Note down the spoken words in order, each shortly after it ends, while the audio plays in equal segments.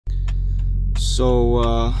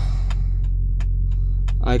So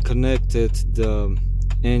I connected the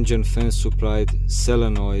engine fan supplied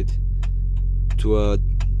solenoid to a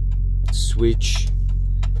switch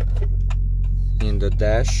in the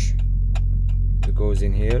dash that goes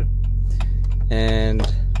in here, and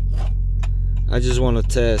I just want to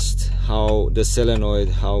test how the solenoid,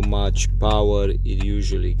 how much power it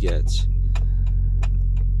usually gets.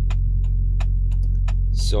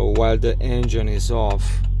 So while the engine is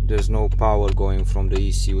off, there's no power going from the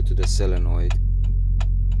ECU to the solenoid,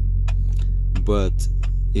 but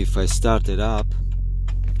if I start it up,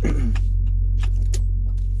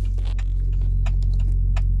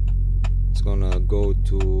 it's gonna go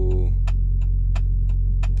to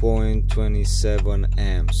 0.27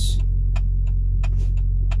 amps.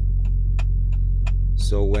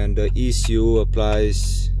 So when the ECU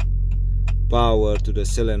applies power to the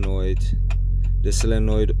solenoid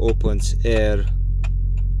opens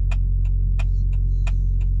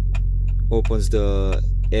the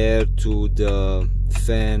air to the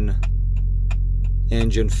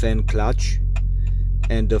engine fan clutch,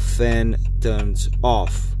 and the fan turns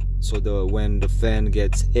off. So when the fan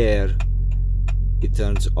gets air, it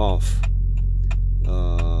turns off.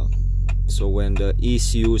 So when the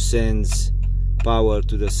ECU sends power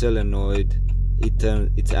to the solenoid,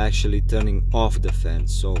 it's actually turning off the fan.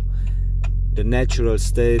 So the natural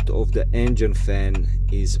state of the engine fan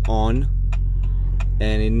is on,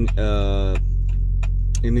 and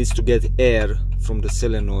it needs to get air from the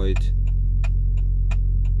solenoid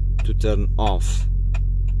to turn off.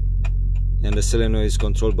 And the solenoid is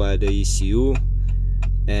controlled by the ECU,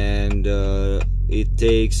 and it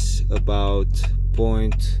takes about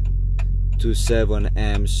 0.27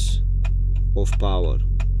 amps of power.